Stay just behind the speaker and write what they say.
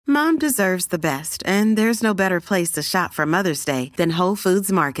Mom deserves the best, and there's no better place to shop for Mother's Day than Whole Foods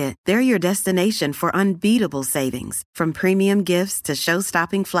Market. They're your destination for unbeatable savings, from premium gifts to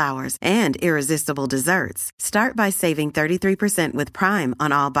show-stopping flowers and irresistible desserts. Start by saving 33% with Prime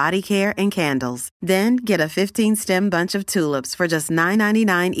on all body care and candles. Then get a 15-stem bunch of tulips for just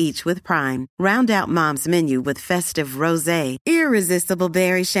 $9.99 each with Prime. Round out Mom's menu with festive rosé, irresistible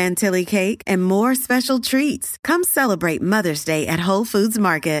berry chantilly cake, and more special treats. Come celebrate Mother's Day at Whole Foods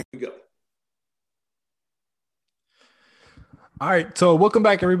Market. Go. All right, so welcome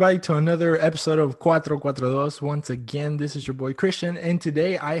back, everybody, to another episode of Cuatro Cuatro Dos. Once again, this is your boy Christian, and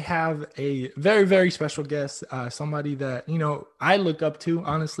today I have a very, very special guest, somebody that, you know, I look up to,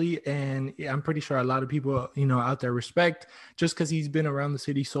 honestly, and I'm pretty sure a lot of people, you know, out there respect, just because he's been around the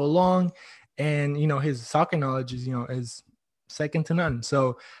city so long, and, you know, his soccer knowledge is, you know, is second to none.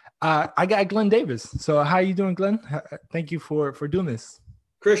 So I got Glenn Davis. So how you doing, Glenn? Thank you for doing this.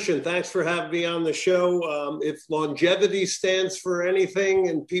 Christian, thanks for having me on the show. If longevity stands for anything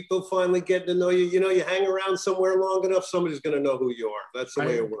and people finally get to know you, you know, you hang around somewhere long enough, somebody's going to know who you are. That's the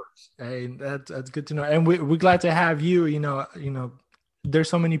way it works. Hey, that's good to know. And we're glad to have you. You know, there's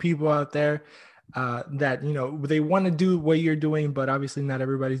so many people out there that, you know, they want to do what you're doing, but obviously not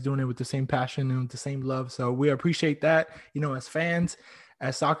everybody's doing it with the same passion and with the same love. So we appreciate that, you know, as fans,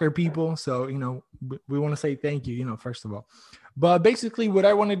 as soccer people. So, you know, we want to say thank you, you know, first of all. But basically what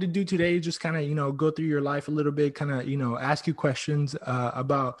I wanted to do today is just kind of, you know, go through your life a little bit, kind of, you know, ask you questions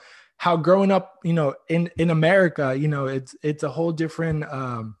about how growing up, you know, in America, you know, it's a whole different,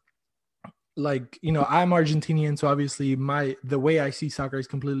 like, you know, I'm Argentinian. So obviously the way I see soccer is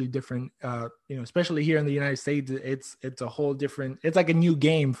completely different, you know, especially here in the United States. It's a whole different, it's like a new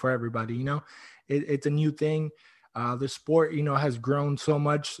game for everybody, you know, it's a new thing. The sport, you know, has grown so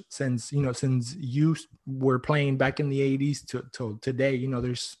much since you were playing back in the 80s to today. You know,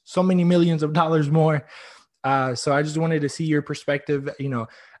 there's so many millions of dollars more. So I just wanted to see your perspective, you know,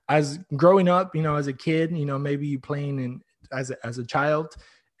 as growing up, you know, as a kid, you know, maybe playing as a child,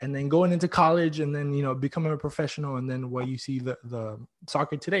 and then going into college, and then, you know, becoming a professional, and then what you see the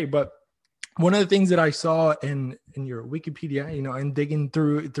soccer today. But one of the things that I saw in your Wikipedia, you know, and digging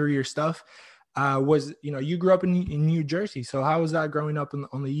through your stuff, was, you know, you grew up in New Jersey. So how was that growing up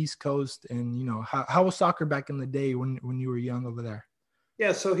on the East Coast? And, you know, how was soccer back in the day when you were young over there?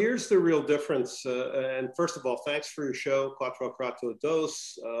 Yeah, so here's the real difference. And first of all, thanks for your show, Cuatro Cuatro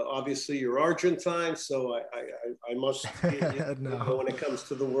Dos. Obviously, you're Argentine, so I must, you know, when it comes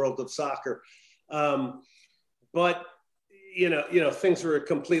to the world of soccer. But, you know, things were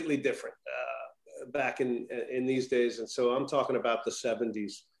completely different back in these days. And so I'm talking about the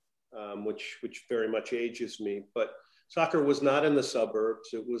 70s. Which very much ages me, but soccer was not in the suburbs.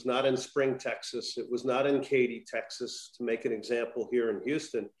 It was not in Spring, Texas. It was not in Katy, Texas, to make an example here in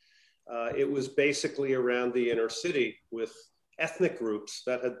Houston. It was basically around the inner city with ethnic groups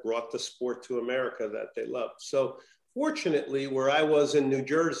that had brought the sport to America that they loved. So fortunately, where I was in New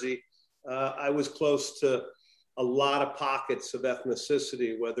Jersey, I was close to a lot of pockets of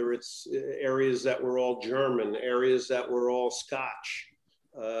ethnicity, whether it's areas that were all German, areas that were all Scotch,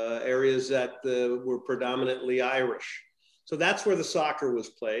 areas that were predominantly Irish. So that's where the soccer was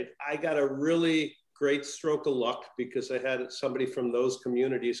played. I got a really great stroke of luck because I had somebody from those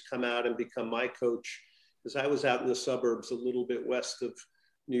communities come out and become my coach, because I was out in the suburbs a little bit west of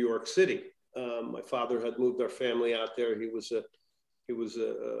New York City. My father had moved our family out there. He was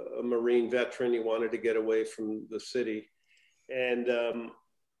a Marine veteran. He wanted to get away from the city. And,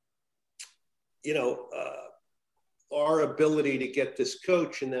 you know, our ability to get this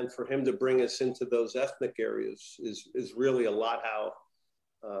coach and then for him to bring us into those ethnic areas is really a lot how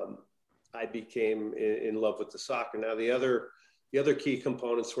I became in love with the soccer. Now, the other key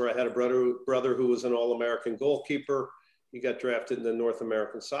components were I had a brother who was an All-American goalkeeper. He got drafted in the North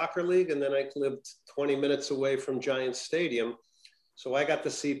American Soccer League, and then I lived 20 minutes away from Giants Stadium. So I got to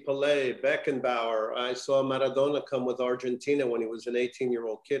see Pelé, Beckenbauer. I saw Maradona come with Argentina when he was an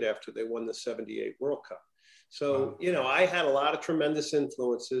 18-year-old kid after they won the 78 World Cup. So, you know, I had a lot of tremendous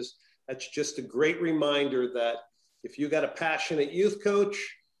influences. That's just a great reminder that if you got a passionate youth coach,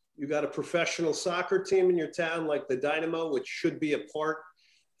 you got a professional soccer team in your town like the Dynamo, which should be a part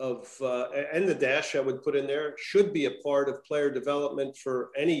of, and the Dash I would put in there, should be a part of player development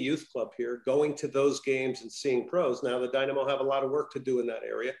for any youth club here, going to those games and seeing pros. Now, the Dynamo have a lot of work to do in that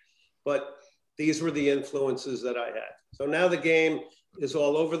area, but these were the influences that I had. So now the game is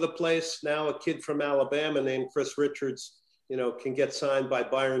all over the place. Now a kid from Alabama named Chris Richards, you know, can get signed by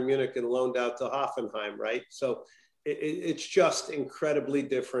Bayern Munich and loaned out to Hoffenheim, right? So it's just incredibly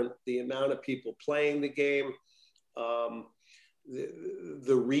different. The amount of people playing the game,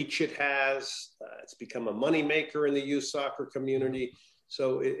 the reach it has. It's become a moneymaker in the youth soccer community.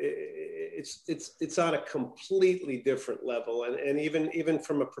 So it's on a completely different level. And even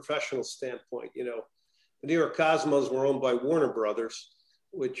from a professional standpoint, you know, the New York Cosmos were owned by Warner Brothers,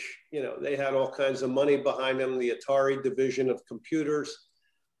 which, you know, they had all kinds of money behind them, the Atari division of computers.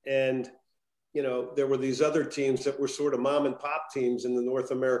 And, you know, there were these other teams that were sort of mom and pop teams in the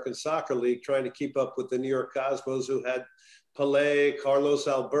North American Soccer League trying to keep up with the New York Cosmos, who had Pelé, Carlos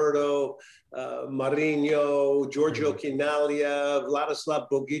Alberto, Marinho, Giorgio Chinaglia, Vladislav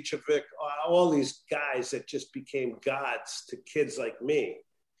Bogicevic, all these guys that just became gods to kids like me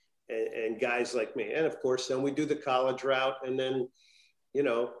and guys like me. And of course, then we do the college route. And then, you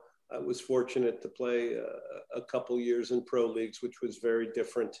know, I was fortunate to play a couple years in pro leagues, which was very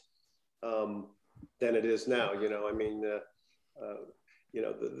different than it is now. You know, I mean, you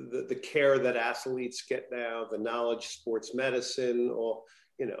know, the care that athletes get now, the knowledge, sports medicine, or,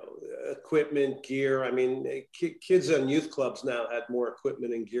 you know, equipment, gear. I mean, kids on youth clubs now had more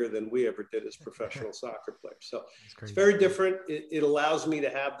equipment and gear than we ever did as professional soccer players. So it's very different. It allows me to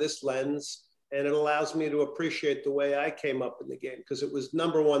have this lens, and it allows me to appreciate the way I came up in the game, because it was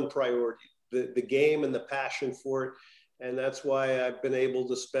number one priority, the game and the passion for it. And that's why I've been able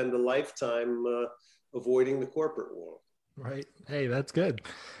to spend a lifetime avoiding the corporate world. Right. Hey, that's good.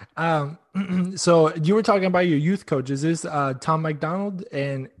 So you were talking about your youth coach. Is this Tom McDonald?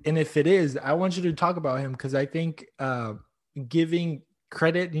 And if it is, I want you to talk about him, because I think giving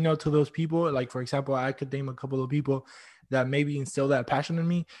credit, you know, to those people, like, for example, I could name a couple of people that maybe instill that passion in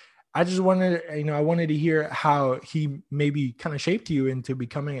me. I just wanted, you know, I wanted to hear how he maybe kind of shaped you into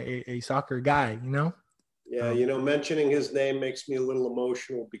becoming a soccer guy, you know? Yeah, you know, mentioning his name makes me a little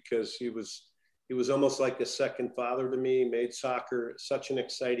emotional, because he was almost like a second father to me. He made soccer such an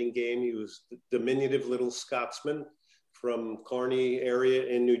exciting game. He was the diminutive little Scotsman from Kearney area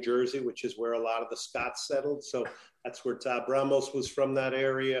in New Jersey, which is where a lot of the Scots settled. So that's where Tab Ramos was from, that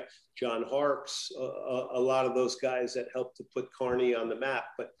area. John Harkes, a lot of those guys that helped to put Kearney on the map.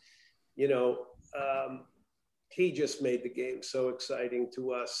 But, you know, he just made the game so exciting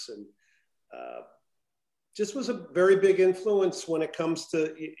to us, and just was a very big influence when it comes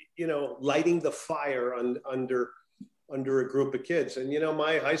to, you know, lighting the fire under a group of kids. And, you know,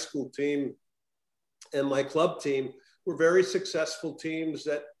 my high school team and my club team were very successful teams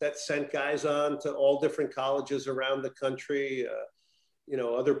that sent guys on to all different colleges around the country. You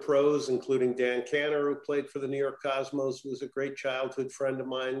know, other pros, including Dan Canner, who played for the New York Cosmos, was a great childhood friend of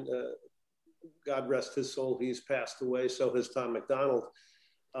mine. God rest his soul, he's passed away. So has Tom McDonald.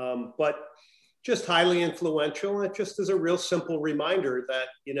 But just highly influential. And it just is a real simple reminder that,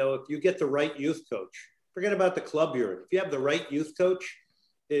 you know, if you get the right youth coach, forget about the club you're in. If you have the right youth coach,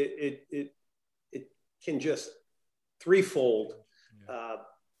 it can just threefold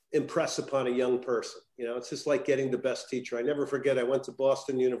impress upon a young person. You know, it's just like getting the best teacher. I never forget, I went to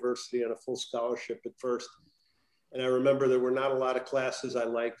Boston University on a full scholarship at first. And I remember there were not a lot of classes I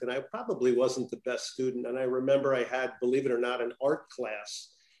liked, and I probably wasn't the best student. And I remember I had, believe it or not, an art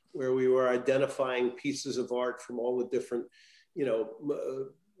class where we were identifying pieces of art from all the different, you know,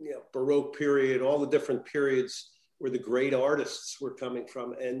 Baroque period, all the different periods where the great artists were coming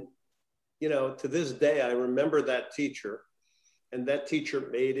from. And, you know, to this day, I remember that teacher, and that teacher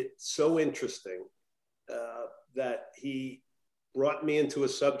made it so interesting that he brought me into a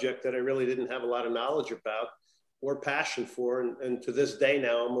subject that I really didn't have a lot of knowledge about or passion for. And to this day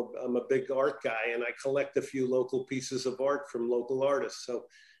now, I'm a big art guy, and I collect a few local pieces of art from local artists. So,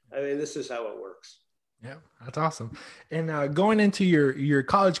 I mean, this is how it works. Yeah, that's awesome. And going into your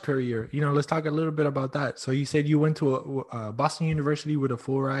college career, you know, let's talk a little bit about that. So you said you went to Boston University with a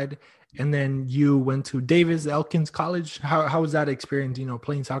full ride, and then you went to Davis Elkins College. How was that experience, you know,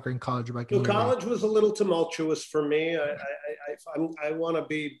 playing soccer in college back in your day? College was a little tumultuous for me. I want to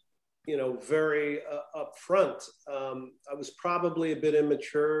be, you know, very upfront. I was probably a bit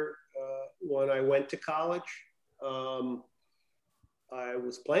immature when I went to college. I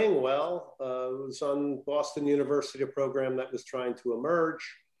was playing well. I was on Boston University, a program that was trying to emerge.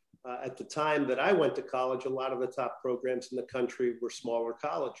 At the time that I went to college, a lot of the top programs in the country were smaller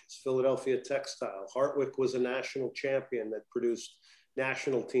colleges. Philadelphia Textile. Hartwick was a national champion that produced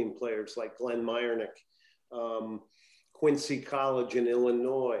national team players like Glenn Meyernick. Quincy College in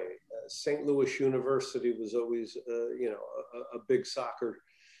Illinois. St. Louis University was always, you know, a big soccer.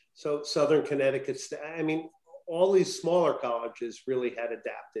 So Southern Connecticut. I mean, all these smaller colleges really had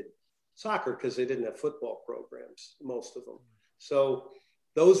adapted soccer because they didn't have football programs, most of them. So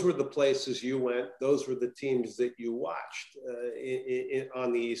those were the places you went. Those were the teams that you watched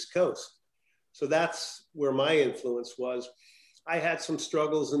on the East Coast. So that's where my influence was. I had some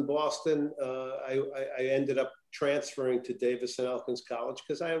struggles in Boston. I ended up transferring to Davis and Elkins College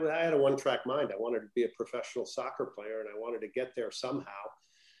because I had a one-track mind. I wanted to be a professional soccer player, and I wanted to get there somehow.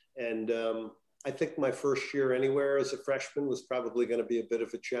 And I think my first year anywhere as a freshman was probably going to be a bit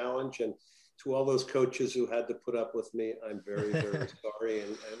of a challenge. And to all those coaches who had to put up with me, I'm very, very sorry.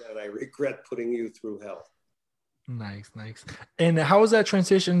 And I regret putting you through hell. Nice. And how was that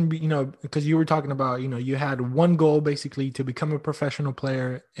transition? Because you were talking about, you had one goal basically to become a professional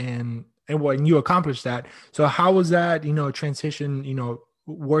player, and you accomplished that. So how was that, transition,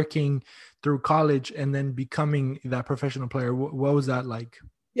 working through college and then becoming that professional player? What was that like?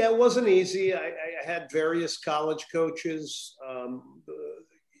 Yeah, it wasn't easy. I had various college coaches. I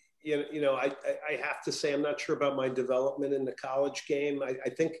have to say, I'm not sure about my development in the college game. I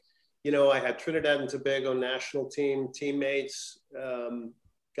think, I had Trinidad and Tobago national team teammates,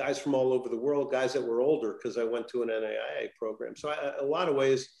 guys from all over the world, guys that were older because I went to an NAIA program. So a lot of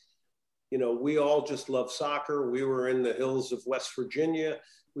ways, we all just love soccer. We were in the hills of West Virginia.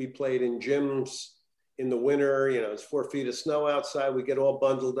 We played in gyms in the winter. It's 4 feet of snow outside. We get all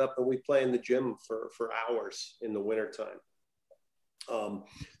bundled up and we play in the gym for hours in the wintertime. A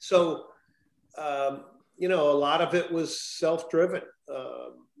lot of it was self-driven.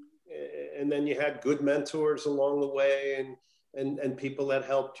 And then you had good mentors along the way and people that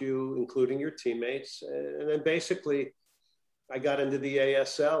helped you, including your teammates. And then basically I got into the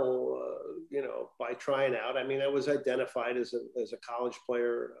ASL, by trying out. I mean, I was identified as a college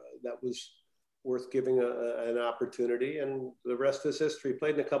player that was worth giving an opportunity, and the rest is history.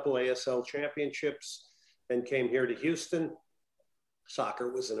 Played in a couple ASL championships and came here to Houston.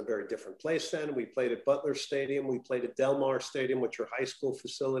 Soccer was in a very different place then. We played at Butler Stadium. We played at Del Mar Stadium, which are high school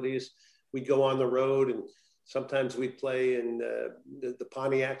facilities. We'd go on the road, and sometimes we'd play in the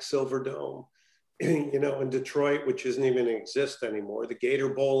Pontiac Silverdome, in Detroit, which doesn't even exist anymore, the Gator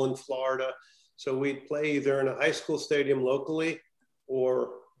Bowl in Florida. So we'd play either in a high school stadium locally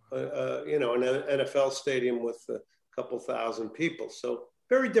or, an NFL stadium with a couple thousand people. So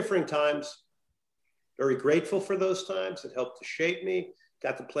very different times. Very grateful for those times. It helped to shape me.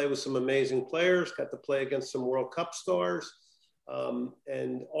 Got to play with some amazing players, got to play against some World Cup stars.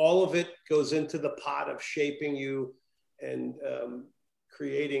 And all of it goes into the pot of shaping you and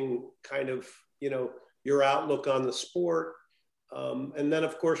creating kind of, your outlook on the sport. And then,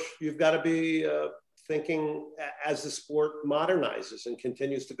 of course, you've got to be thinking as the sport modernizes and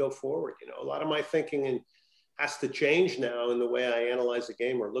continues to go forward. A lot of my thinking has to change now in the way I analyze a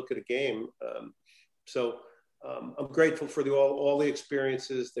game or look at a game. So I'm grateful for all the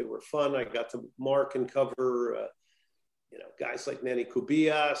experiences. They were fun. I got to mark and cover, guys like Nanny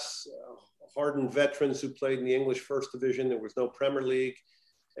Kubias, hardened veterans who played in the English First Division. There was no Premier League,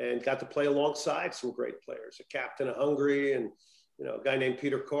 and got to play alongside some great players, a captain of Hungary and, a guy named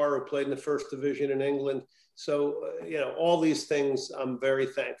Peter Carr who played in the First Division in England. So, all these things I'm very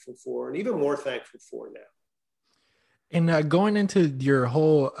thankful for, and even more thankful for now. And going into your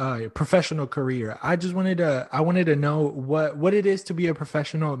whole professional career, I wanted to know what it is to be a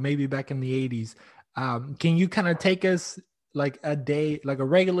professional, maybe back in the 80s. Can you kind of take us like a day, like a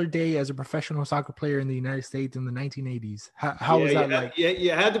regular day as a professional soccer player in the United States in the 1980s? How was that like? Yeah,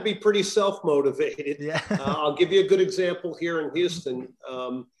 you had to be pretty self-motivated. Yeah. I'll give you a good example here in Houston.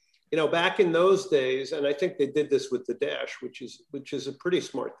 Back in those days, and I think they did this with the Dash, which is a pretty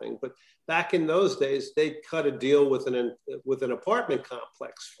smart thing. But back in those days, they cut a deal with an apartment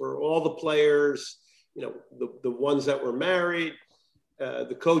complex for all the players, the ones that were married,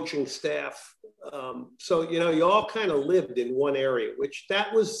 the coaching staff. So you all kind of lived in one area, which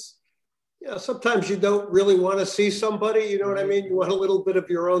that was, sometimes you don't really want to see somebody. You know what I mean? You want a little bit of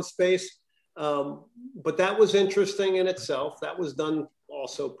your own space. But that was interesting in itself. That was done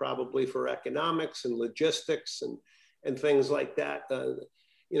also probably for economics and logistics and things like that.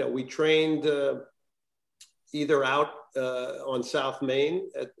 We trained either out on South Main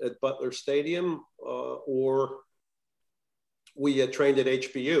at Butler Stadium or we trained at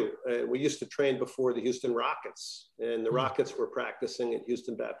HBU. We used to train before the Houston Rockets, and the Rockets were practicing at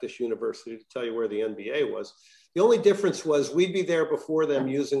Houston Baptist University, to tell you where the NBA was. The only difference was we'd be there before them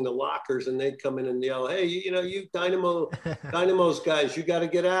using the lockers, and they'd come in and yell, "Hey, you Dynamo's guys, you got to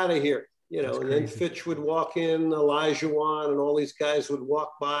get out of here." And then Fitch would walk in, Elijah Wan, and all these guys would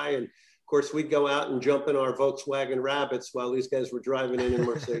walk by. And of course, we'd go out and jump in our Volkswagen Rabbits while these guys were driving in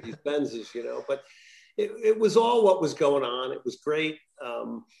Mercedes Benzes, But it was all what was going on. It was great.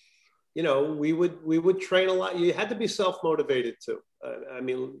 We would train a lot. You had to be self-motivated too.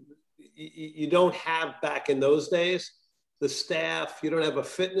 You don't have, back in those days, the staff. You don't have a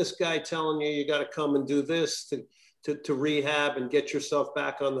fitness guy telling you got to come and do this to rehab and get yourself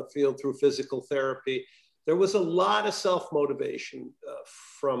back on the field through physical therapy. There was a lot of self-motivation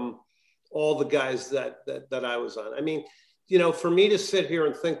from all the guys that I was on. I mean, you know, for me to sit here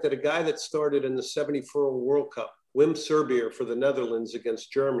and think that a guy that started in the 74 World Cup, Wim Serbier for the Netherlands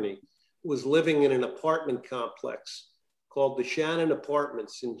against Germany, was living in an apartment complex called the Shannon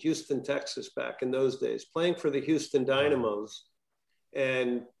Apartments in Houston, Texas, back in those days, playing for the Houston Dynamos.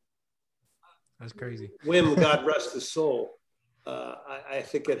 And that's crazy. Wim, God rest his soul, I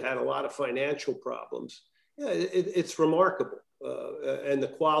think it had a lot of financial problems. Yeah, it's remarkable. And the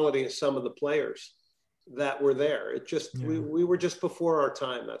quality of some of the players that were there. It just, we were just before our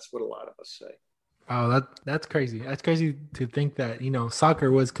time. That's what a lot of us say. Oh, that's crazy. That's crazy to think that, you know,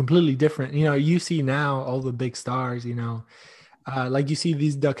 soccer was completely different. You know, you see now all the big stars, you know, like you see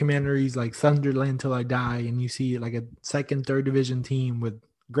these documentaries like Sunderland Till I Die, and you see like a second, third division team with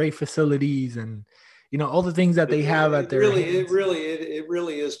great facilities and, you know, all the things that they have at their hands. It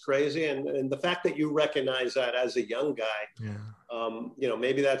really is crazy. And the fact that you recognize that as a young guy, you know,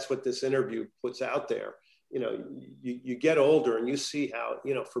 maybe that's what this interview puts out there. You know, you get older and you see how,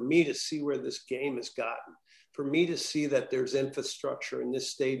 you know, for me to see where this game has gotten, for me to see that there's infrastructure in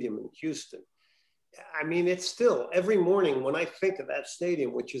this stadium in Houston. I mean, it's still every morning when I think of that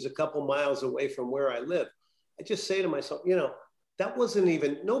stadium, which is a couple miles away from where I live, I just say to myself, you know, that wasn't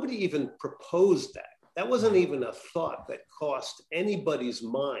even, nobody even proposed that. That wasn't even a thought that crossed anybody's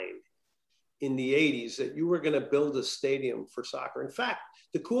mind in the 80s that you were going to build a stadium for soccer. In fact,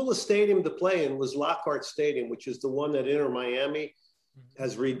 the coolest stadium to play in was Lockhart Stadium, which is the one that Inter Miami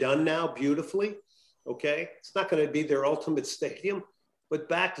has redone now beautifully. Okay. It's not going to be their ultimate stadium, but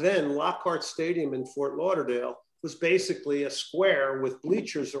back then Lockhart Stadium in Fort Lauderdale was basically a square with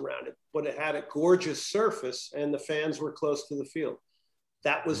bleachers around it, but it had a gorgeous surface and the fans were close to the field.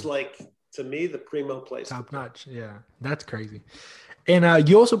 That was like, to me, the primo place. Top notch. Yeah. That's crazy. And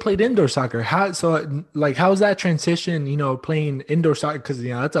you also played indoor soccer. How's that transition, you know, playing indoor soccer? Because,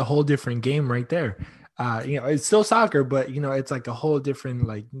 you know, that's a whole different game right there. You know, it's still soccer, but, you know, it's like a whole different,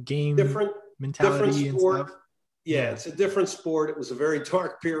 like, game mentality and stuff. Yeah, it's a different sport. It was a very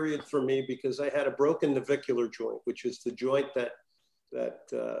dark period for me because I had a broken navicular joint, which is the joint that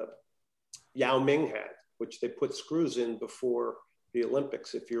Yao Ming had, which they put screws in before the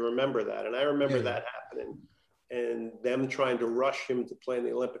Olympics, if you remember that. And I remember that happening. And them trying to rush him to play in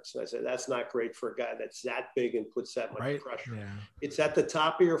the Olympics. And I said, that's not great for a guy that's that big and puts that much pressure. Yeah. It's at the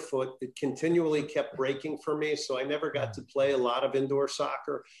top of your foot. It continually kept breaking for me. So I never got to play a lot of indoor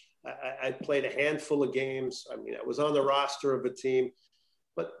soccer. I played a handful of games. I mean, I was on the roster of a team.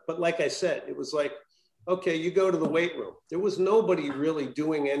 But like I said, it was like, okay, you go to the weight room. There was nobody really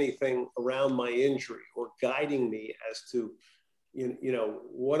doing anything around my injury or guiding me as to, you know,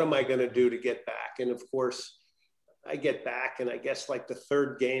 what am I going to do to get back? And of course, I get back, and I guess like the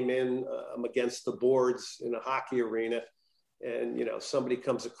third game in, I'm against the boards in a hockey arena, and, you know, somebody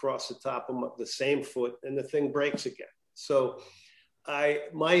comes across the top of the same foot and the thing breaks again. So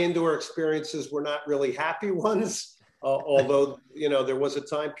my indoor experiences were not really happy ones, although, you know, there was a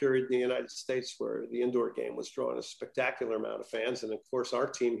time period in the United States where the indoor game was drawing a spectacular amount of fans. And of course, our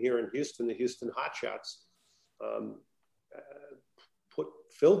team here in Houston, the Houston Hotshots,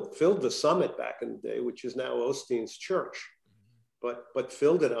 filled the Summit back in the day, which is now Osteen's Church, but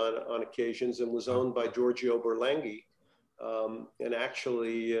filled it on occasions and was owned by Giorgio Berlenghi and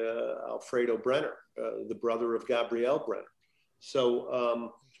actually Alfredo Brenner, the brother of Gabriel Brenner.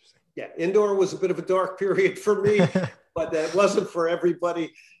 So yeah, indoor was a bit of a dark period for me, but that wasn't for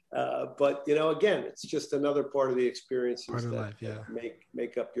everybody. But, you know, again, it's just another part of the experiences that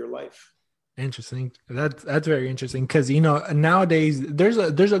make up your life. Interesting. That's very interesting because, you know, nowadays there's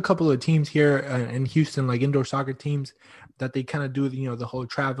a couple of teams here in Houston, like indoor soccer teams, that they kind of do, you know, the whole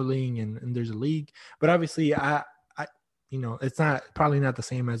traveling and there's a league. But obviously, I you know, it's probably not the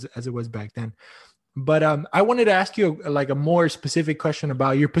same as it was back then. But I wanted to ask you like a more specific question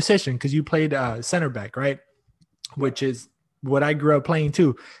about your position because you played center back, right? Which is what I grew up playing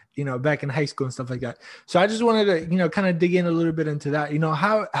too, you know, back in high school and stuff like that. So I just wanted to, you know, kind of dig in a little bit into that. You know,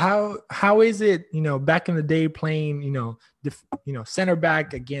 how is it, you know, back in the day playing, you know, center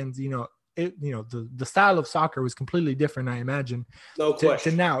back against, you know, the style of soccer was completely different, I imagine,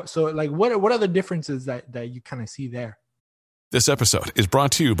 to now. So like, what are the differences that you kind of see there? This episode is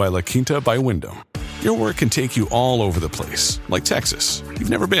brought to you by La Quinta by Wyndham. Your work can take you all over the place, like Texas. You've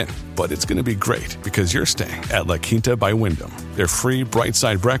never been, but it's going to be great because you're staying at La Quinta by Wyndham. Their free Bright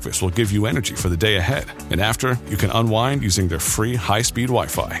Side breakfast will give you energy for the day ahead. And after, you can unwind using their free high-speed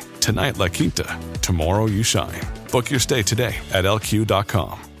Wi-Fi. Tonight, La Quinta. Tomorrow, you shine. Book your stay today at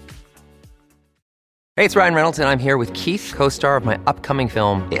LQ.com. Hey, it's Ryan Reynolds, and I'm here with Keith, co-star of my upcoming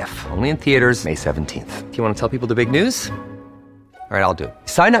film, If, only in theaters May 17th. Do you want to tell people the big news? All right, I'll do it.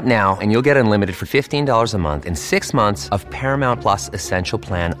 Sign up now and you'll get unlimited for $15 a month and 6 months of Paramount Plus Essential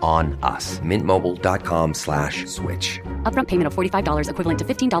Plan on us. MintMobile.com/switch. Upfront payment of $45 equivalent to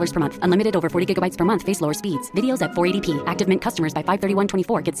 $15 per month. Unlimited over 40 gigabytes per month. Face lower speeds. Videos at 480p. Active Mint customers by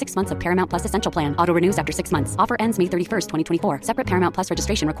 531.24 get 6 months of Paramount Plus Essential Plan. Auto renews after 6 months. Offer ends May 31st, 2024. Separate Paramount Plus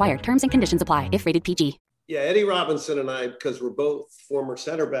registration required. Terms and conditions apply if rated PG. Yeah, Eddie Robinson and I, because we're both former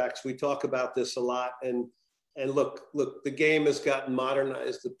center backs, we talk about this a lot. And look, the game has gotten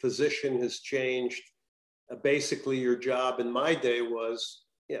modernized. The position has changed. Basically, your job in my day was,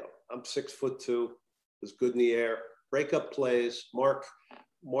 I'm 6'2", was good in the air, break up plays, mark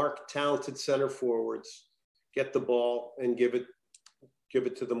talented center forwards, get the ball and give it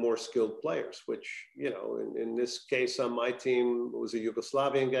to the more skilled players, which, in this case on my team was a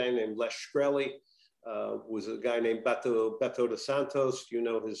Yugoslavian guy named Les Shkreli, was a guy named Beto de Santos,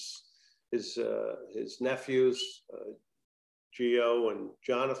 his nephews, Gio and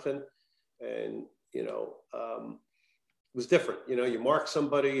Jonathan, and, it was different. You marked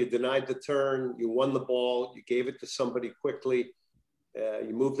somebody, you denied the turn, you won the ball, you gave it to somebody quickly,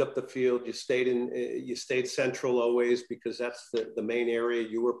 you moved up the field, you stayed central always because that's the main area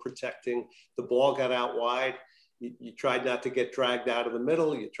you were protecting. The ball got out wide. You tried not to get dragged out of the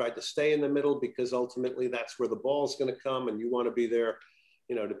middle. You tried to stay in the middle because ultimately that's where the ball is going to come and you want to be there,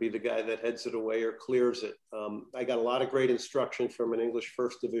 to be the guy that heads it away or clears it. I got a lot of great instruction from an English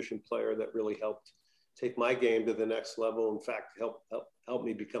first division player that really helped take my game to the next level. In fact, help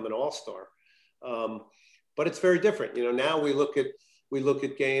me become an all-star. But it's very different. Now we look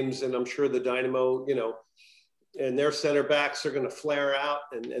at games, and I'm sure the Dynamo, and their center backs are going to flare out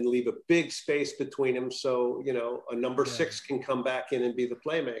and leave a big space between them. So, a number 6 can come back in and be the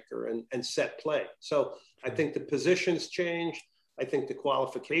playmaker and set play. So I think the positions changed. I think the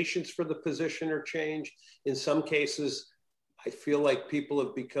qualifications for the position are changed. In some cases, I feel like people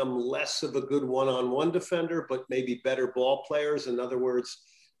have become less of a good one-on-one defender, but maybe better ball players. In other words,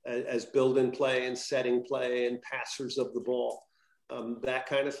 as build-in play and setting play and passers of the ball, that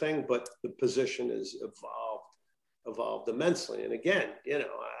kind of thing. But the position has evolved immensely. And again,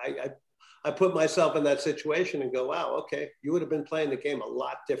 I put myself in that situation and go, wow, okay, you would have been playing the game a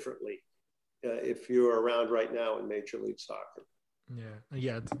lot differently if you were around right now in Major League Soccer.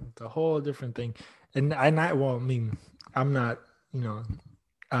 Yeah, it's a whole different thing. And I'm not,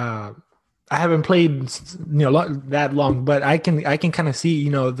 I haven't played, that long, but I can kind of see,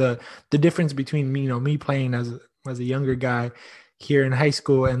 the difference between me playing as a younger guy here in high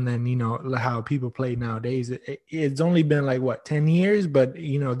school and then, how people play nowadays. It's only been like 10 years, but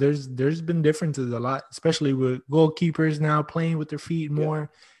there's been differences a lot, especially with goalkeepers now playing with their feet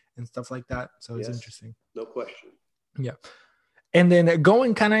more and stuff like that. So it's interesting. No question. Yeah. And then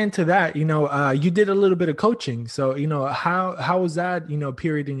going kind of into that, you did a little bit of coaching. So, how was that,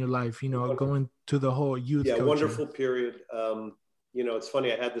 period in your life, going to the whole youth coaching? Wonderful period. It's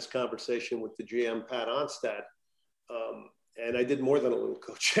funny. I had this conversation with the GM, Pat Onstad, and I did more than a little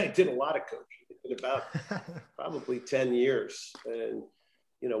coaching. I did a lot of coaching. I did about probably 10 years. And,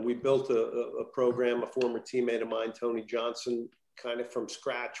 we built a program, a former teammate of mine, Tony Johnson, kind of from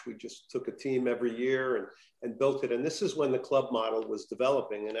scratch. We just took a team every year and built it. And this is when the club model was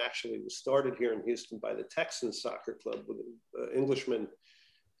developing and actually was started here in Houston by the Texans Soccer Club with an Englishman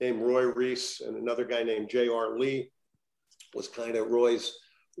named Roy Reese and another guy named J.R. Lee was kind of Roy's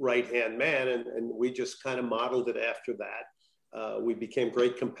right-hand man. And we just kind of modeled it after that. We became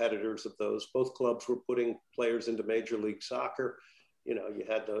great competitors of those. Both clubs were putting players into Major League Soccer. You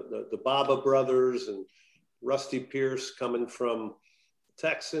had the Baba brothers and Rusty Pierce coming from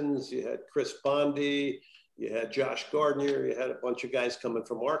Texans. You had Chris Bondi. You had Josh Gardner. You had a bunch of guys coming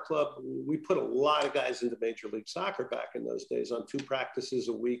from our club. We put a lot of guys into Major League Soccer back in those days on 2 practices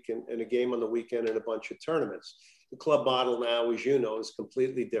a week and a game on the weekend and a bunch of tournaments. The club model now, as you know, is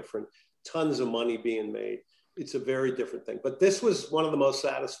completely different. Tons of money being made. It's a very different thing. But this was one of the most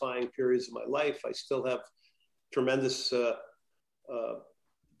satisfying periods of my life. I still have tremendous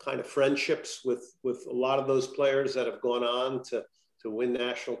kind of friendships with a lot of those players that have gone on to win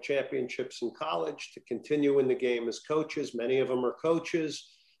national championships in college, to continue in the game as coaches. Many of them are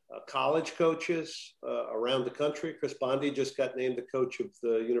coaches, college coaches around the country. Chris Bondi just got named the coach of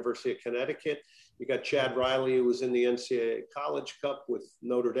the University of Connecticut. You got Chad Riley, who was in the NCAA College Cup with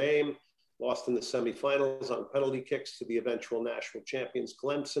Notre Dame, lost in the semifinals on penalty kicks to the eventual national champions,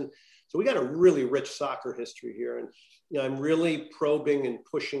 Clemson. So we got a really rich soccer history here. And I'm really probing and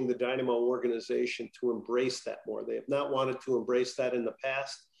pushing the Dynamo organization to embrace that more. They have not wanted to embrace that in the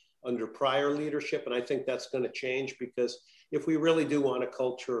past. under prior leadership. And I think that's going to change, because if we really do want a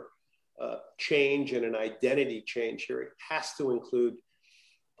culture change and an identity change here, it has to include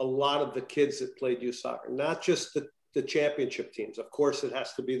a lot of the kids that played youth soccer, not just the championship teams. Of course, it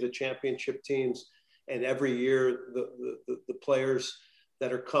has to be the championship teams. And every year, the players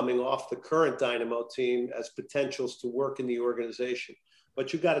that are coming off the current Dynamo team as potentials to work in the organization.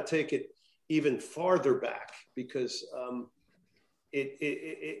 But you got to take it even farther back, because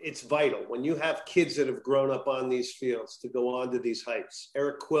it's vital. When you have kids that have grown up on these fields to go on to these heights.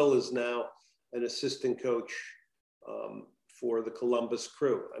 Eric Quill is now an assistant coach for the Columbus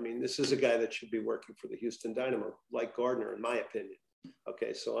Crew. I mean, this is a guy that should be working for the Houston Dynamo, like Gardner, in my opinion.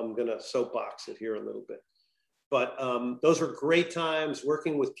 Okay, so I'm going to soapbox it here a little bit. But those were great times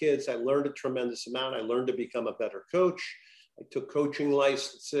working with kids. I learned a tremendous amount. I learned to become a better coach. I took coaching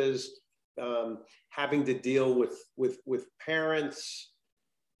licenses, having to deal with parents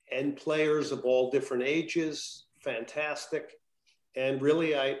and players of all different ages. Fantastic. And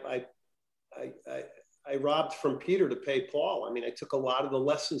really, I robbed from Peter to pay Paul. I mean, I took a lot of the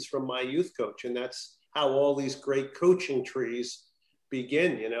lessons from my youth coach, and that's how all these great coaching trees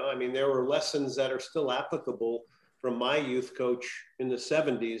begin. You know, I mean, there were lessons that are still applicable from my youth coach in the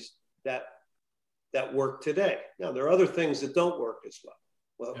 70s that work today. Now, there are other things that don't work as well.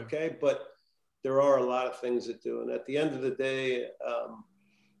 Okay, but there are a lot of things that do. And at the end of the day,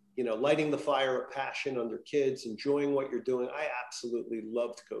 you know, lighting the fire of passion under kids, enjoying what you're doing. I absolutely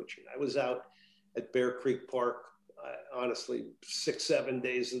loved coaching. I was out at Bear Creek Park, honestly, 6-7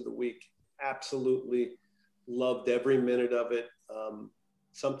 days of the week. Absolutely loved every minute of it.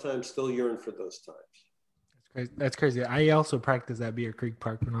 Sometimes still yearn for those times. That's crazy. I also practiced at Bear Creek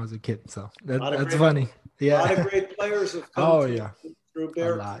Park when I was a kid, so that's funny. Yeah, a lot of great players have come through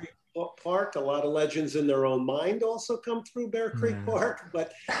Bear Creek Park. A lot of legends in their own mind also come through Bear Creek Park,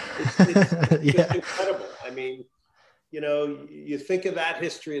 but it's just incredible. I mean, you know, you think of that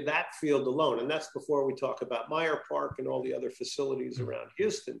history of that field alone, and that's before we talk about Meyer Park and all the other facilities around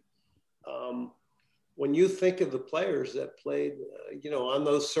Houston. When you think of the players that played, you know, on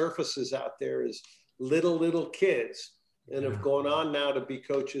those surfaces out there as little kids, and have gone on now to be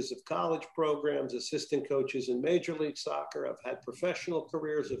coaches of college programs, assistant coaches in Major League Soccer, have had professional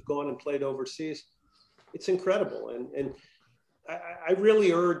careers, have gone and played overseas. It's incredible. And I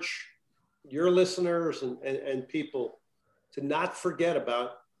really urge your listeners and people to not forget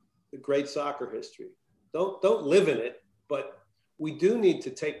about the great soccer history. Don't live in it, but we do need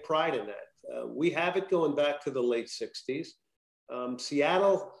to take pride in that. We have it going back to the late 60s.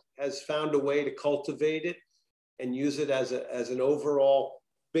 Seattle has found a way to cultivate it and use it as an overall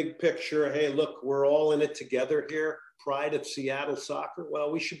big picture. Hey, look, we're all in it together here. Pride of Seattle soccer.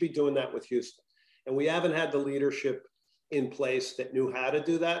 Well, we should be doing that with Houston. And we haven't had the leadership in place that knew how to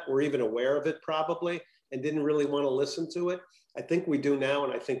do that, or even aware of it probably, and didn't really want to listen to it. I think we do now,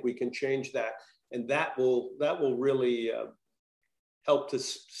 and I think we can change that. And that will really help to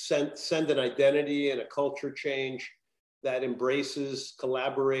send an identity and a culture change that embraces,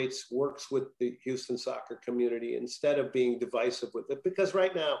 collaborates, works with the Houston soccer community instead of being divisive with it. Because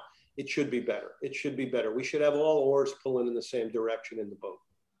right now, it should be better. It should be better. We should have all oars pulling in the same direction in the boat.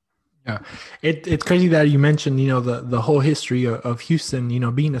 Yeah, it's crazy that you mentioned, you know, the whole history of Houston, you know,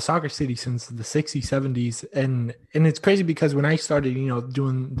 being a soccer city since the 60s, 70s. And it's crazy because when I started, you know,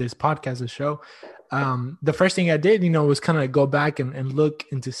 doing this podcast, this show, the first thing I did, you know, was kind of go back and look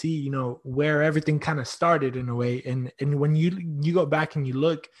and to see, you know, where everything kind of started in a way. And when you go back and you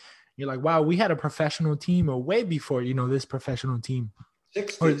look, you're like, wow, we had a professional team way before, you know, this professional team.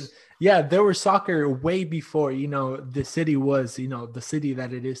 60s. Yeah, there was soccer way before, you know, the city was, you know, the city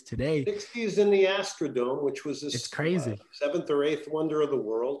that it is today. 60s in the Astrodome, which was it's crazy. Seventh or eighth wonder of the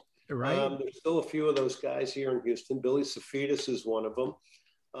world. Right. There's still a few of those guys here in Houston. Billy Safidis is one of them.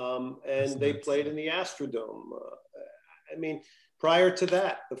 And they played in the Astrodome. I mean, prior to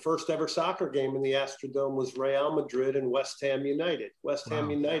that, the first ever soccer game in the Astrodome was Real Madrid and West Ham United. West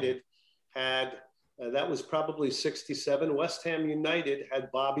Ham United had, that was probably 67. West Ham United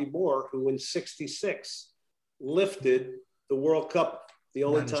had Bobby Moore, who in 66 lifted the World Cup, the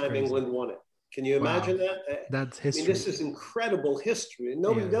only time England won it. Can you imagine that? That's history. I mean, this is incredible history, and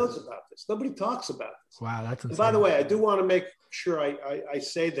nobody knows about this. Nobody talks about this. Wow, that's insane. And by the way, I do want to make sure I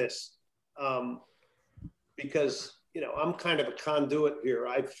say this because, you know, I'm kind of a conduit here,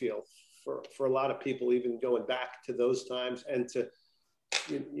 I feel, for a lot of people, even going back to those times and to,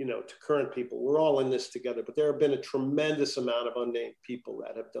 you know, to current people. We're all in this together, but there have been a tremendous amount of unnamed people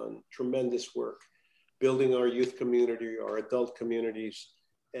that have done tremendous work building our youth community, our adult communities,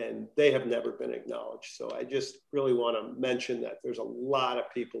 and they have never been acknowledged. So I just really want to mention that there's a lot of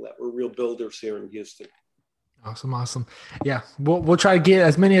people that were real builders here in Houston. Awesome. Yeah, we'll try to get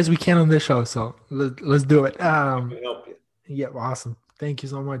as many as we can on this show. So let's do it. I can help you. Yeah, awesome. Thank you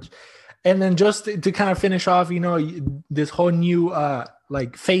so much. And then just to kind of finish off, this whole new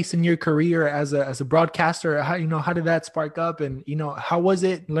like phase in your career as a broadcaster, how did that spark up? And, how was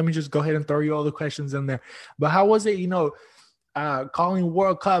it? Let me just go ahead and throw you all the questions in there. But how was it, calling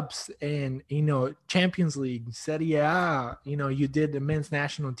World Cups and, Champions League, Serie A, you did the men's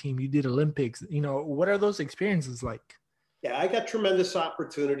national team, you did Olympics, what are those experiences like? Yeah, I got tremendous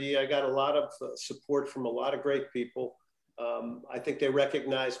opportunity. I got a lot of support from a lot of great people. I think they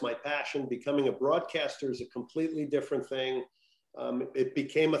recognize my passion. Becoming a broadcaster is a completely different thing. It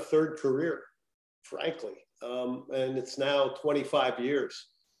became a third career, frankly. And it's now 25 years,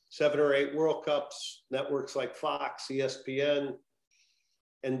 7 or 8 World Cups, networks like Fox, ESPN,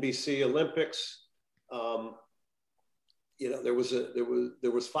 NBC, Olympics. There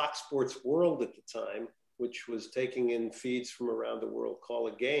was Fox Sports World at the time, which was taking in feeds from around the world, call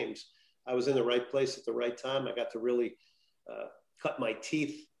it games. I was in the right place at the right time. I got to really cut my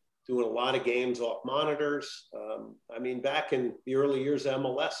teeth doing a lot of games off monitors. Back in the early years of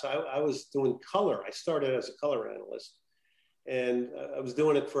MLS, I was doing color. I started as a color analyst, and I was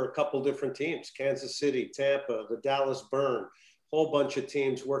doing it for a couple different teams: Kansas City, Tampa, the Dallas Burn, whole bunch of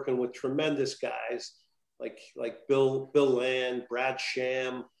teams, working with tremendous guys like Bill Land, Brad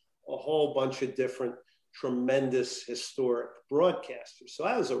Sham, a whole bunch of different tremendous historic broadcasters. So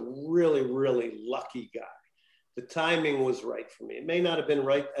I was a really, really lucky guy. The timing was right for me. It may not have been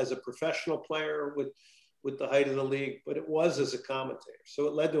right as a professional player with the height of the league, but it was as a commentator. So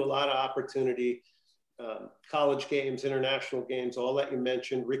it led to a lot of opportunity, college games, international games, all that you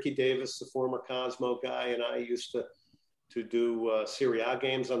mentioned. Ricky Davis, the former Cosmo guy, and I used to do Serie A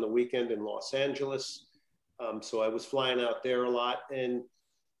games on the weekend in Los Angeles. So I was flying out there a lot, and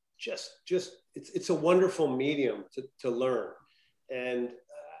just it's a wonderful medium to learn. And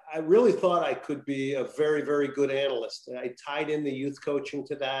I really thought I could be a very, very good analyst. I tied in the youth coaching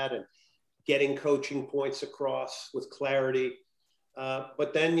to that and getting coaching points across with clarity.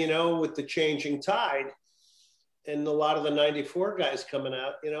 But then, with the changing tide and a lot of the 94 guys coming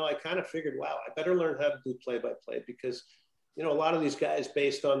out, I kind of figured, wow, I better learn how to do play-by-play because, a lot of these guys,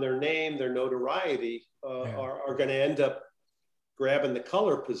 based on their name, their notoriety, are going to end up grabbing the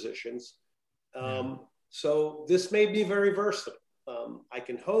color positions. So this may be very versatile. I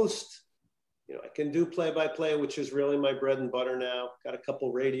can host, I can do play-by-play, which is really my bread and butter now. Got a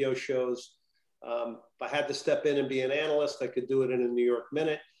couple radio shows. If I had to step in and be an analyst, I could do it in a New York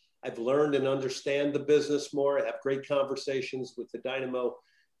Minute. I've learned and understand the business more. I have great conversations with the Dynamo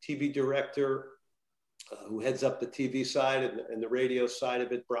TV director who heads up the TV side and the radio side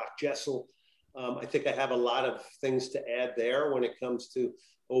of it, Brock Jessel. I think I have a lot of things to add there when it comes to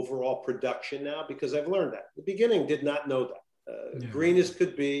overall production now, because I've learned that. The beginning did not know that. Green as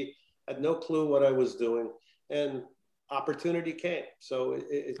could be, had no clue what I was doing, and opportunity came. So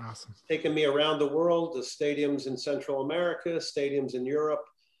it's awesome. Taken me around the world, the stadiums in Central America, stadiums in Europe.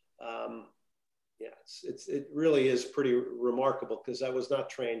 It really is pretty remarkable because I was not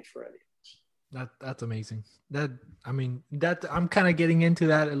trained for any of this. That's amazing. I'm kind of getting into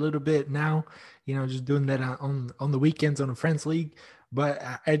that a little bit now, just doing that on the weekends on a friends league. But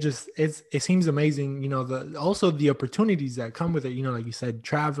it seems amazing, also the opportunities that come with it, like you said,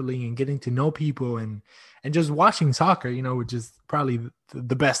 traveling and getting to know people and just watching soccer, which is probably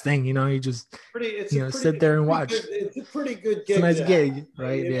the best thing, you just sit there and watch. It's a pretty good gig. It's a nice gig,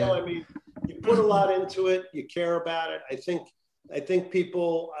 right? You put a lot into it, you care about it. I think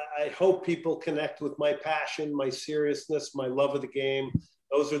people, I hope people connect with my passion, my seriousness, my love of the game.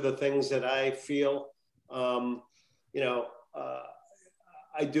 Those are the things that I feel,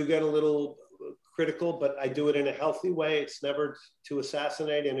 I do get a little critical, but I do it in a healthy way. It's never to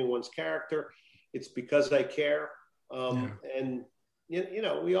assassinate anyone's character. It's because I care. And,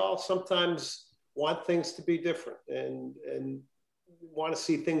 we all sometimes want things to be different and want to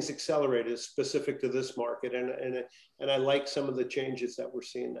see things accelerated specific to this market. And I like some of the changes that we're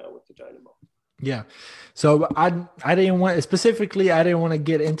seeing now with the Dynamo. Yeah. So I didn't want to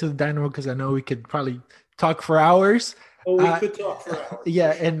get into the Dynamo because I know we could probably talk for hours. Oh, we could talk for hours.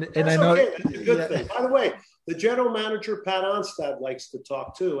 Yeah, and I know okay. That's a good thing. By the way, the general manager Pat Onstad likes to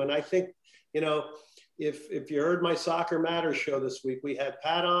talk too, and I think if you heard my Soccer Matters show this week, we had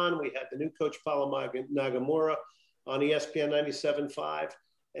Pat on, we had the new coach Paulo Nagamura on ESPN 97.5,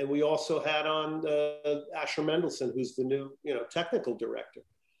 and we also had on Asher Mendelson, who's the new technical director.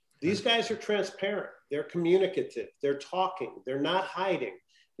 These guys are transparent. They're communicative. They're talking. They're not hiding.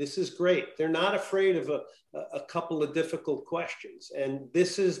 This is great. They're not afraid of a couple of difficult questions. And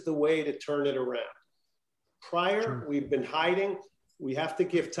this is the way to turn it around. Prior, we've been hiding. We have to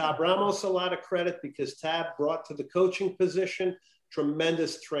give Tab Ramos a lot of credit because Tab brought to the coaching position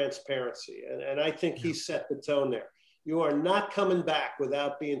tremendous transparency. And I think he set the tone there. You are not coming back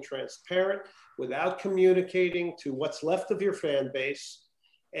without being transparent, without communicating to what's left of your fan base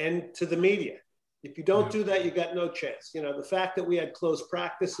and to the media. If you don't do that, you got no chance. You know, the fact that we had closed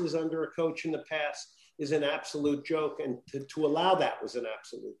practices under a coach in the past is an absolute joke. And to allow that was an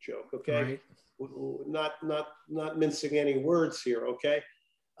absolute joke. Okay. Right. Not mincing any words here. Okay.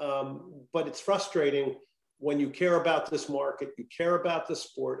 But it's frustrating when you care about this market, you care about the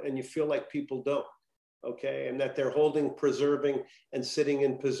sport, and you feel like people don't. Okay. And that they're holding, preserving, and sitting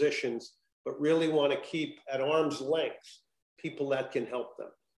in positions, but really want to keep at arm's length people that can help them.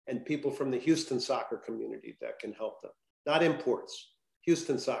 And people from the Houston soccer community that can help them, not imports,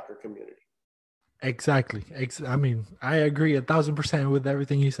 Houston soccer community. Exactly. I mean, I agree 1,000% with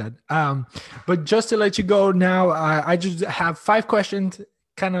everything you said. But just to let you go now, I just have 5 questions,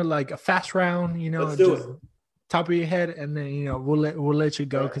 kind of like a fast round, you know, Let's do it. Top of your head, and then, you know, we'll let you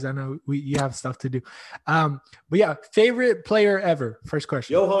go because I know you have stuff to do. But yeah, favorite player ever. First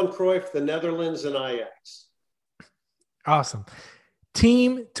question. Johan Cruyff, the Netherlands, and Ajax. Awesome.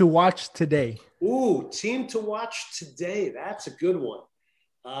 Team to watch today. Ooh, team to watch today. That's a good one.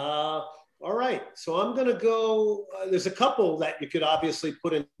 All right. So I'm going to go. There's a couple that you could obviously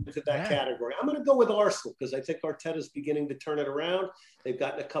put into that category. I'm going to go with Arsenal because I think Arteta's beginning to turn it around. They've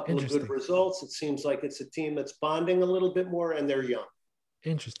gotten a couple of good results. It seems like it's a team that's bonding a little bit more, and they're young.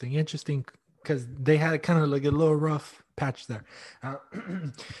 Interesting. Because they had kind of like a little rough patch there.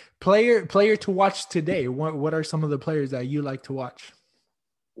 Player to watch today. What are some of the players that you like to watch?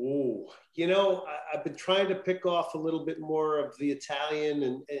 Ooh, you know, I've been trying to pick off a little bit more of the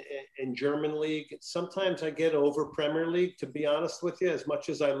Italian and German league. Sometimes I get over Premier League, to be honest with you, as much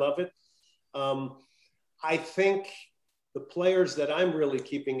as I love it. I think the players that I'm really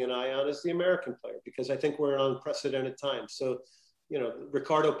keeping an eye on is the American player, because I think we're in unprecedented times. So, you know,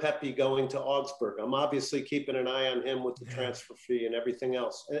 Ricardo Pepi going to Augsburg. I'm obviously keeping an eye on him with the transfer fee and everything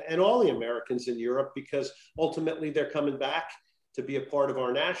else. And all the Americans in Europe, because ultimately they're coming back to be a part of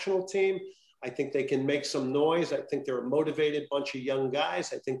our national team. I think they can make some noise. I think they're a motivated bunch of young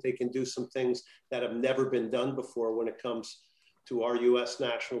guys. I think they can do some things that have never been done before when it comes to our U.S.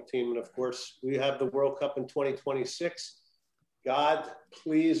 national team. And of course, we have the World Cup in 2026. God,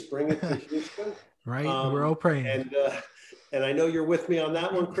 please bring it to Houston. Right. We're all praying. And I know you're with me on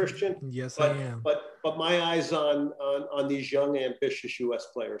that one, Christian. Yes, I am. But my eyes on these young, ambitious U.S.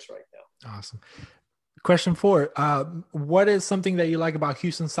 players right now. Awesome. Question 4. What is something that you like about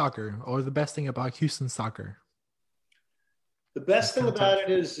Houston soccer, or the best thing about Houston soccer? The best thing about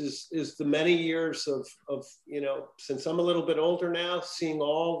it is the many years of, you know, since I'm a little bit older now, seeing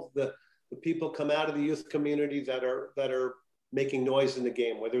all the people come out of the youth community that are making noise in the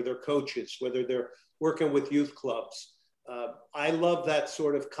game, whether they're coaches, whether they're working with youth clubs. I love that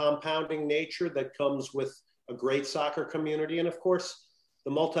sort of compounding nature that comes with a great soccer community. And of course,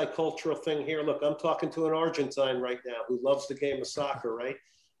 the multicultural thing here. Look, I'm talking to an Argentine right now who loves the game of soccer, right?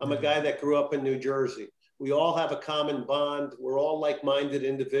 I'm a guy that grew up in New Jersey. We all have a common bond. We're all like-minded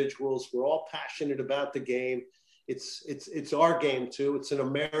individuals. We're all passionate about the game. It's our game too. It's an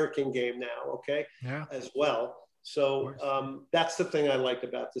American game now, okay? Yeah. As well. So that's the thing I like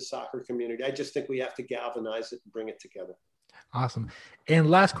about the soccer community. I just think we have to galvanize it and bring it together. Awesome.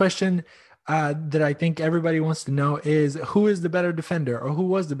 And last question that I think everybody wants to know is, who is the better defender, or who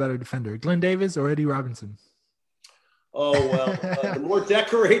was the better defender, Glenn Davis or Eddie Robinson? Oh, well, the more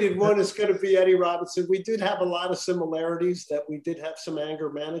decorated one is going to be Eddie Robinson. We did have a lot of similarities, that we did have some anger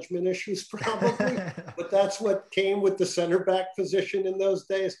management issues probably, but that's what came with the center back position in those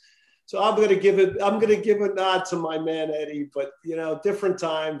days. So I'm going to give a nod to my man, Eddie, but, you know, different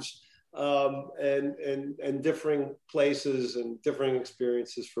times and differing places and differing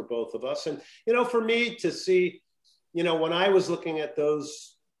experiences for both of us. And, you know, for me to see, you know, when I was looking at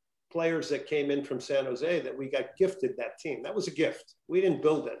those players that came in from San Jose, that we got gifted that team, that was a gift. We didn't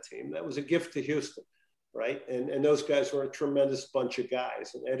build that team. That was a gift to Houston, right? And those guys were a tremendous bunch of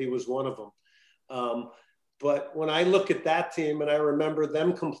guys, and Eddie was one of them. But when I look at that team, and I remember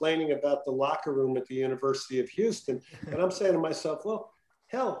them complaining about the locker room at the University of Houston, and I'm saying to myself, well,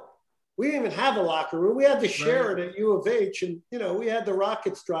 hell, we didn't even have a locker room. We had to share it at U of H. And, you know, we had the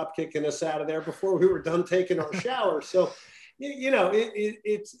Rockets drop kicking us out of there before we were done taking our shower. So, you know,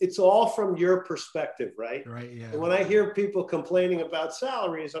 it's all from your perspective, right? Right. Yeah. And when I hear people complaining about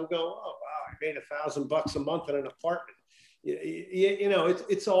salaries, I'm going, oh, wow, I made $1,000 a month in an apartment.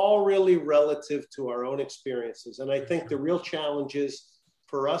 It's all really relative to our own experiences. And I think the real challenge is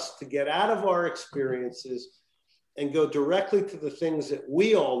for us to get out of our experiences and go directly to the things that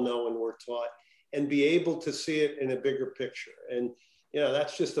we all know and were taught, and be able to see it in a bigger picture. And,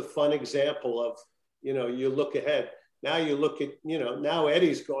 that's just a fun example of, you look ahead. Now you look at, now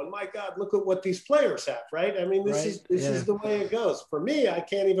Eddie's going, my God, look at what these players have, right? I mean, this is the way it goes. For me, I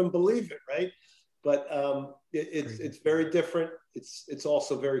can't even believe it, right? But it's very different. It's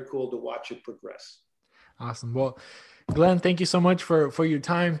also very cool to watch it progress. Awesome. Well, Glenn, thank you so much for your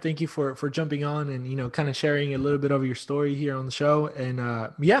time. Thank you for jumping on and, kind of sharing a little bit of your story here on the show. And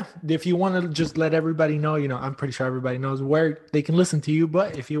if you want to just let everybody know, I'm pretty sure everybody knows where they can listen to you,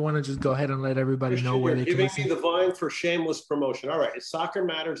 but if you want to just go ahead and let everybody know where they can listen. Giving me the vine for shameless promotion. All right. It's Soccer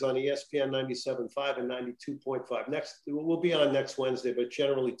Matters on ESPN 97.5 and 92.5. We'll be on next Wednesday, but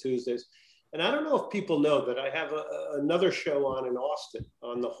generally Tuesdays. And I don't know if people know that I have another show on in Austin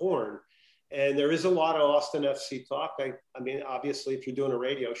on the Horn. And there is a lot of Austin FC talk. I mean, obviously, if you're doing a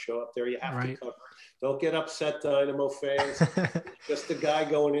radio show up there, you have to cover. Don't get upset, Dynamo fans. Just a guy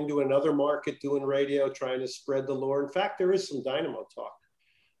going into another market doing radio, trying to spread the lore. In fact, there is some Dynamo talk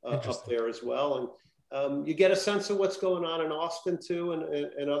up there as well. And you get a sense of what's going on in Austin, too,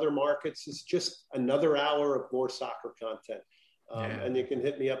 and other markets. It's just another hour of more soccer content. And you can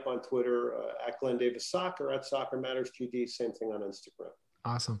hit me up on Twitter at Glenn Davis Soccer, at Soccer Matters GD, same thing on Instagram.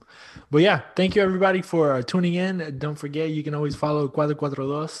 Awesome. But thank you everybody for tuning in. Don't forget, you can always follow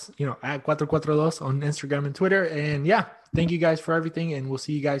 442, at 442 on Instagram and Twitter. And thank you guys for everything. And we'll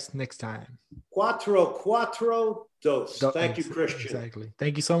see you guys next time. 442. Thank you, Christian. Exactly.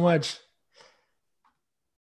 Thank you so much.